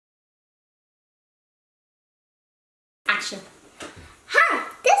action. Hi,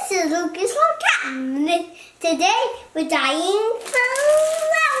 this is Lucas from ChemKnits. Today we're dyeing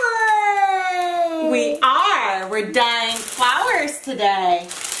flowers. We are. We're dyeing flowers today.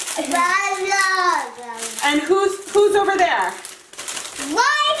 And who's over there?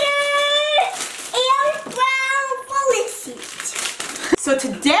 Ryder and Brown Felicity. So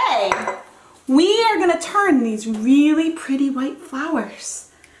today we are going to turn these really pretty white flowers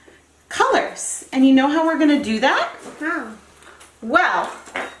colors. And you know how we're going to do that? How? Well,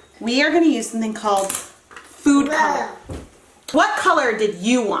 we are going to use something called food color. What color did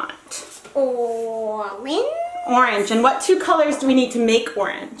you want? Orange. Orange. And what two colors do we need to make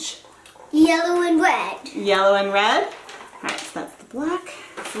orange? Yellow and red. Yellow and red. All right, so that's the black.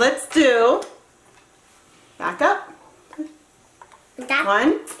 Let's do, back up.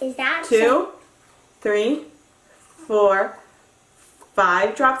 One, two, 3, 4,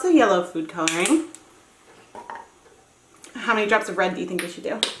 5 drops of yellow food coloring. How many drops of red do you think we should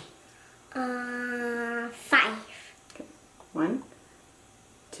do? 5. Okay. 1,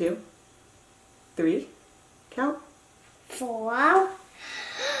 2, 3. Count. 4,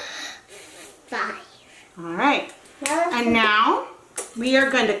 5. All right. And now we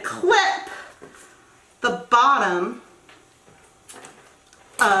are going to clip the bottom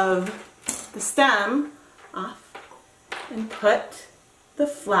of the stem off and put the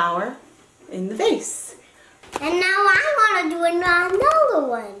flower in the vase. And now I want to do another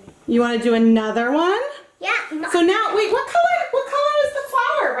one. You want to do another one? Yeah. No. So now, wait, what color is the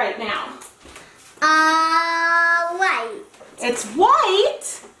flower right now? White. It's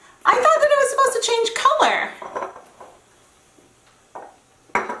white? I thought that it was supposed to change color.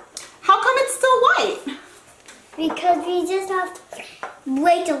 How come it's still white? Because we just have to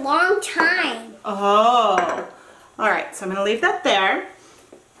wait a long time. Oh. All right, so I'm going to leave that there.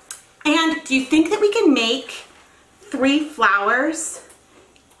 And do you think that we can make 3 flowers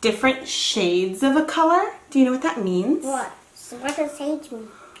different shades of a color? Do you know what that means? What? So what does sage mean?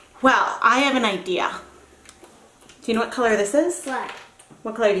 Well, I have an idea. Do you know what color this is? What?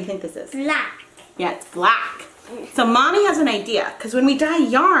 What color do you think this is? Black. Yeah, it's black. So Mommy has an idea, because when we dye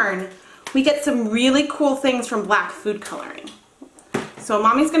yarn, we get some really cool things from black food coloring. So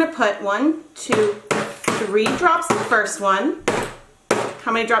Mommy's going to put 1, 2, 3 drops in the first one.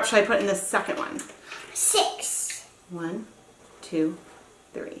 How many drops should I put in the second one? 6. 1, 2,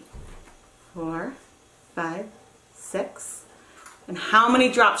 3, 4, 5, 6. And how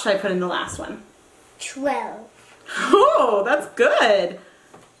many drops should I put in the last one? 12. Oh, that's good.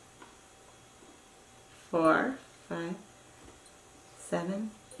 4, 5,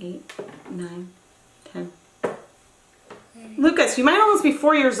 7, 8, 9, 10. Lucas, you might almost be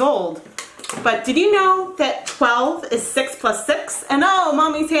 4 years old. But did you know that 12 is 6 plus 6? And oh,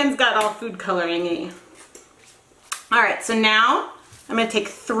 Mommy's hands got all food coloring-y. All right, so now I'm going to take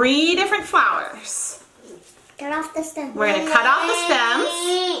 3 different flowers. Cut off the stem. We're going to cut off the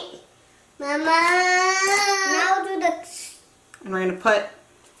stems. Mama. Now do the... And we're going to put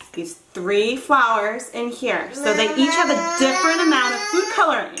these 3 flowers in here. So they each have a different amount of food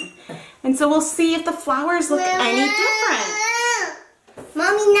coloring. And so we'll see if the flowers look any different.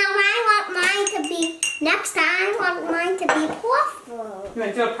 Mommy, now I want mine to be, next time I want mine to be purple. You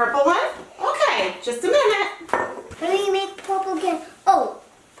want to do a purple one? Okay, just a minute. How do you make purple again? Oh,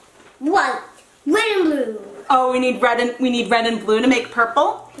 white, red and blue. Oh, we need red and blue to make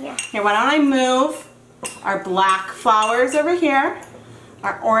purple? Yeah. Here, why don't I move our black flowers over here.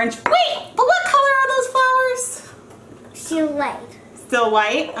 Our orange. Wait, but what color are those flowers? Still white. Still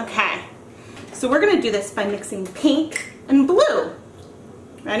white? Okay. So we're going to do this by mixing pink and blue.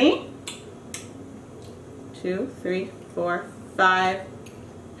 Ready? 2, 3, 4, 5.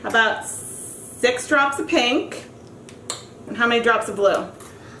 How about 6 drops of pink? And how many drops of blue?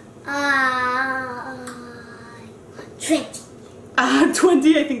 20.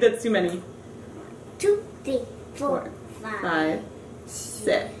 20. I think that's too many. 2, 3, 4, 5,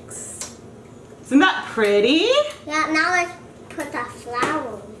 6. Isn't that pretty? Yeah, now let's put the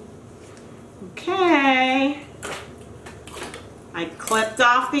flower. Okay. I clipped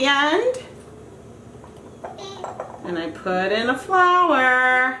off the end. And I put in a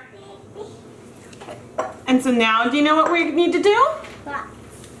flower. And so now, do you know what we need to do? What?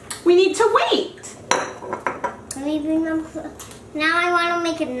 We need to wait. Let me bring them close. Now I want to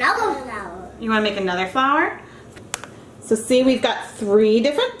make another flower. You want to make another flower? So see, we've got 3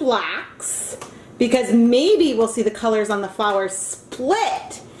 different blacks. Because maybe we'll see the colors on the flowers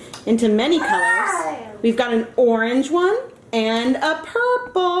split into many colors. We've got an orange one and a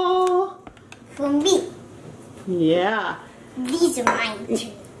purple. For me. Yeah. These are mine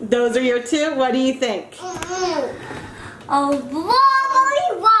too. Those are your 2? What do you think? a wobbly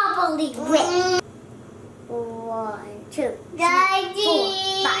wobbly brick. 1, 2, 3, 4,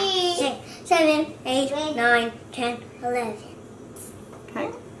 5, 6, 7, 8, 9, 10, 11. Okay.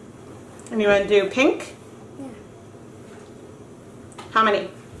 And you want to do pink? Yeah. How many?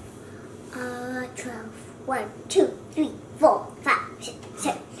 12. 1, 2, 3, 4, 5, 6,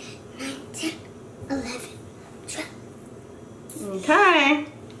 7, 9, 10, 11, 12. Okay.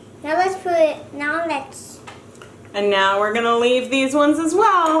 Now let's put it, now let's. And now we're going to leave these ones as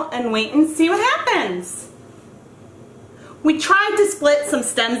well and wait and see what happens. We tried to split some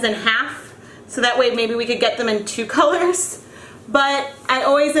stems in half so that way maybe we could get them in 2 colors, but I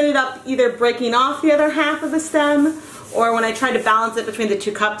always ended up either breaking off the other half of the stem, or when I tried to balance it between the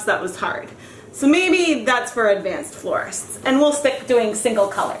 2 cups, that was hard. So maybe that's for advanced florists, and we'll stick doing single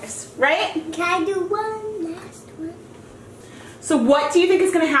colors, right? Can I do one last one? So what do you think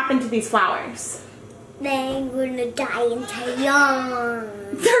is going to happen to these flowers? They're gonna die into yarn.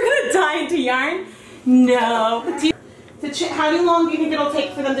 They're going to die into yarn? No. How long do you think it'll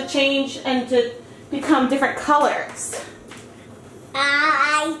take for them to change and to become different colors?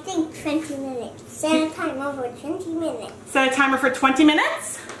 I think 20 minutes. Set a timer for 20 minutes. Set a timer for 20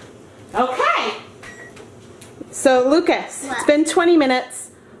 minutes? Okay. So Lucas, What? It's been 20 minutes.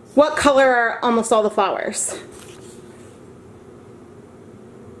 What color are almost all the flowers?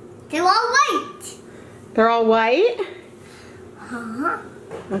 They're all white. They're all white? Huh?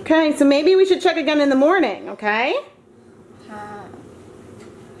 Okay, so maybe we should check again in the morning, okay?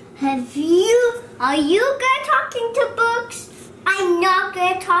 Are you good at talking to books? I'm not good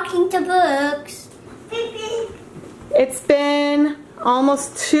at talking to books. Beep, beep. It's been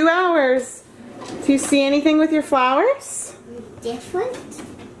almost 2 hours. Do you see anything with your flowers? Different?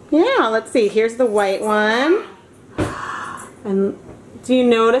 Yeah, let's see. Here's the white one. And do you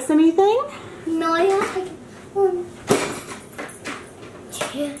notice anything? No, I have like 1,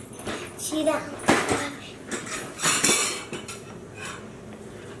 2, 3 down.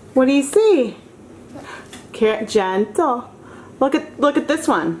 What do you see? Gentle. Look at this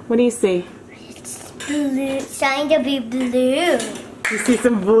one. What do you see? It's blue. It's starting to be blue. You see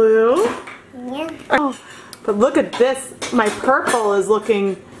some blue? Yeah. Oh, but look at this. My purple is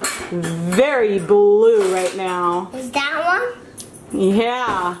looking very blue right now. Is that one?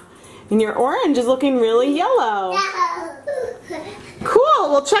 Yeah. And your orange is looking really yellow. Cool.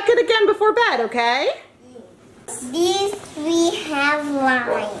 We'll check it again before bed, okay? These 3 have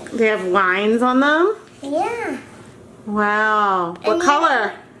lines. They have lines on them? Yeah. Wow. What And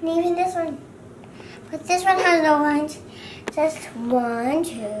color? Even this one. But this one has no lines. Just 1,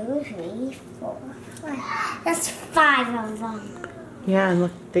 2, 3, 4, 5. That's 5 of them. Yeah, and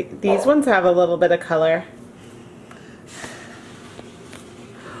look, these ones have a little bit of color.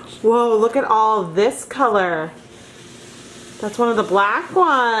 Whoa, look at all this color. That's one of the black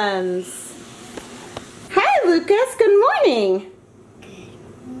ones. Hi, Lucas. Good morning.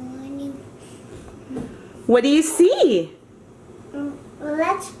 Good morning. What do you see?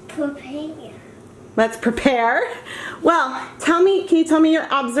 Let's prepare. Let's prepare. Well, can you tell me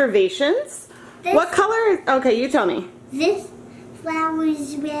your observations? What color? Okay, you tell me. This flower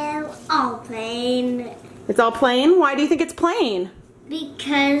is all plain. It's all plain? Why do you think it's plain?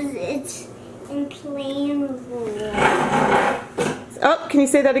 Because it's in plain water. Oh, can you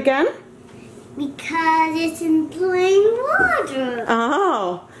say that again? Because it's in plain water.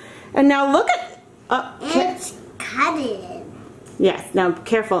 Oh. And now look at... It's cutted. Yes, now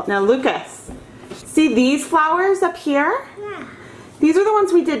careful. Now Lucas, see these flowers up here? Yeah. These are the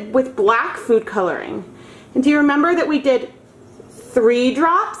ones we did with black food coloring. And do you remember that we did 3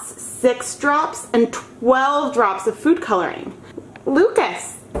 drops, 6 drops, and 12 drops of food coloring?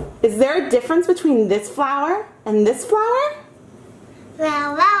 Lucas, is there a difference between this flower and this flower?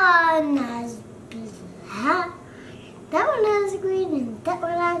 Well, that one has black. That one has green, and that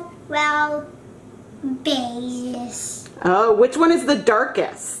one has, well, beige. Oh, which one is the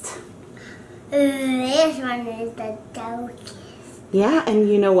darkest? This one is the darkest. Yeah, and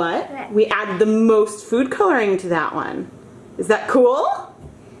you know what? We added the most food coloring to that one. Is that cool?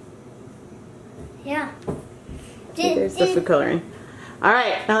 Yeah. There's the food coloring. All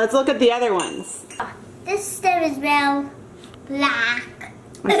right, now let's look at the other ones. This stem is well black.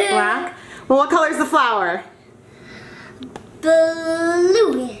 It's black. Well, what color is the flower?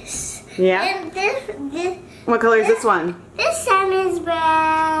 Bluish. Yeah. And this What color is this one? This stem is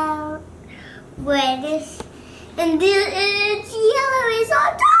brown, reddish, and it's yellowish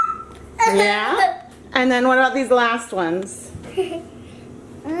on top. Yeah. And then what about these last ones?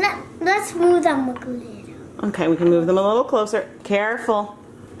 Let's move them a little. Okay, we can move them a little closer. Careful.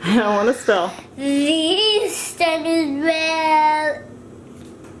 I don't want to spill. This stem is red,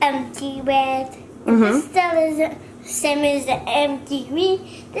 empty red. This stem is empty green.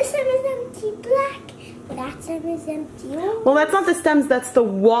 This stem is empty black. That stem is empty orange. Well, that's not the stems, that's the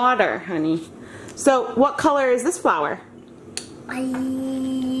water, honey. So, what color is this flower? Yellow.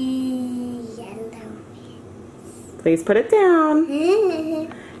 Please put it down.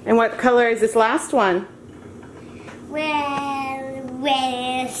 And what color is this last one?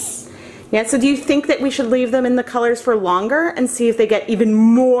 Reddish. Yeah, so do you think that we should leave them in the colors for longer and see if they get even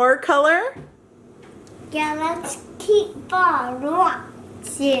more color? Yeah, let's keep on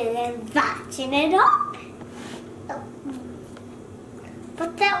watching it up.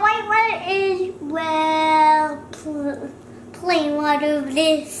 But that white one is, well, plain water of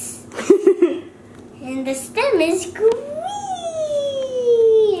this. And the stem is green.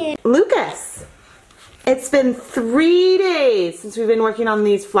 Lucas, it's been 3 days since we've been working on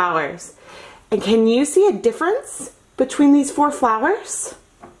these flowers. And can you see a difference between these 4 flowers?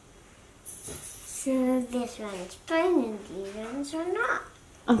 So this one's plain and these ones are not.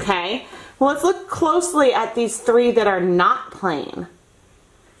 Okay, well let's look closely at these 3 that are not plain.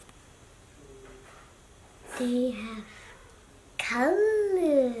 They have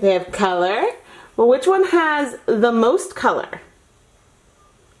color. They have color? Well, which one has the most color?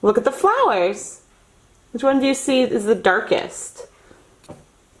 Look at the flowers. Which one do you see is the darkest?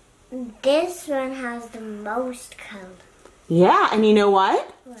 This one has the most color. Yeah, and you know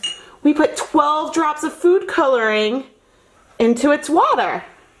what? We put 12 drops of food coloring into its water.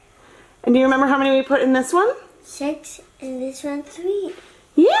 And do you remember how many we put in this one? 6, and this one 3.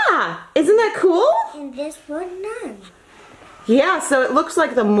 Yeah, isn't that cool? And this one none. Yeah, so it looks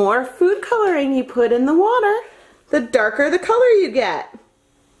like the more food coloring you put in the water, the darker the color you get.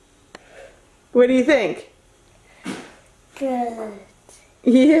 What do you think? Good.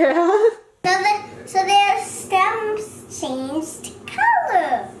 Yeah. So their stems changed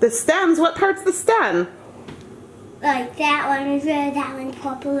color. The stems, what part's the stem? Like that one is red, that one's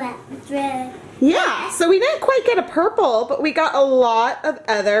purple, that one's red. Yeah, so we didn't quite get a purple, but we got a lot of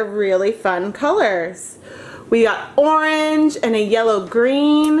other really fun colors. We got orange and a yellow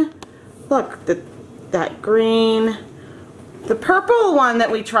green. Look, that green. The purple one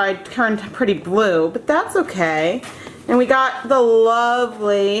that we tried turned pretty blue, but that's okay. And we got the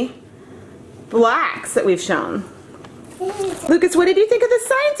lovely blacks that we've shown. Lucas, what did you think of this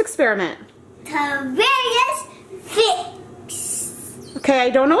science experiment? Hilarious fix. Okay, I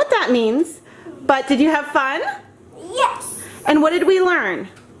don't know what that means, but did you have fun? Yes. And what did we learn?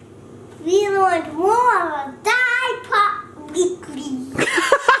 We learned more of Dye Pop Weekly.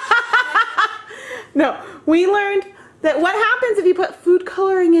 No, we learned that what happens if you put food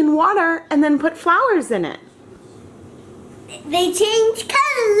coloring in water and then put flowers in it? They change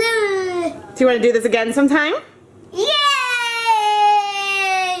color. Do you want to do this again sometime? Yay!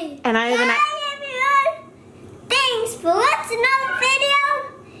 And I have an... Bye, everyone. Thanks for watching our video.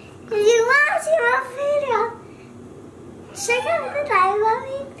 If you want to see our video, check out the Dye Pop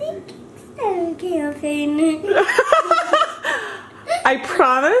Weekly campaign. I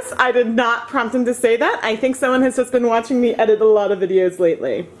promise I did not prompt him to say that. I think someone has just been watching me edit a lot of videos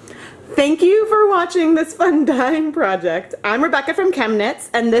lately. Thank you for watching this fun dyeing project. I'm Rebecca from ChemKnits,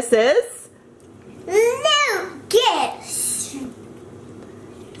 and this is... Lucas.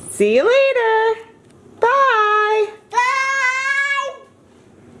 See you later!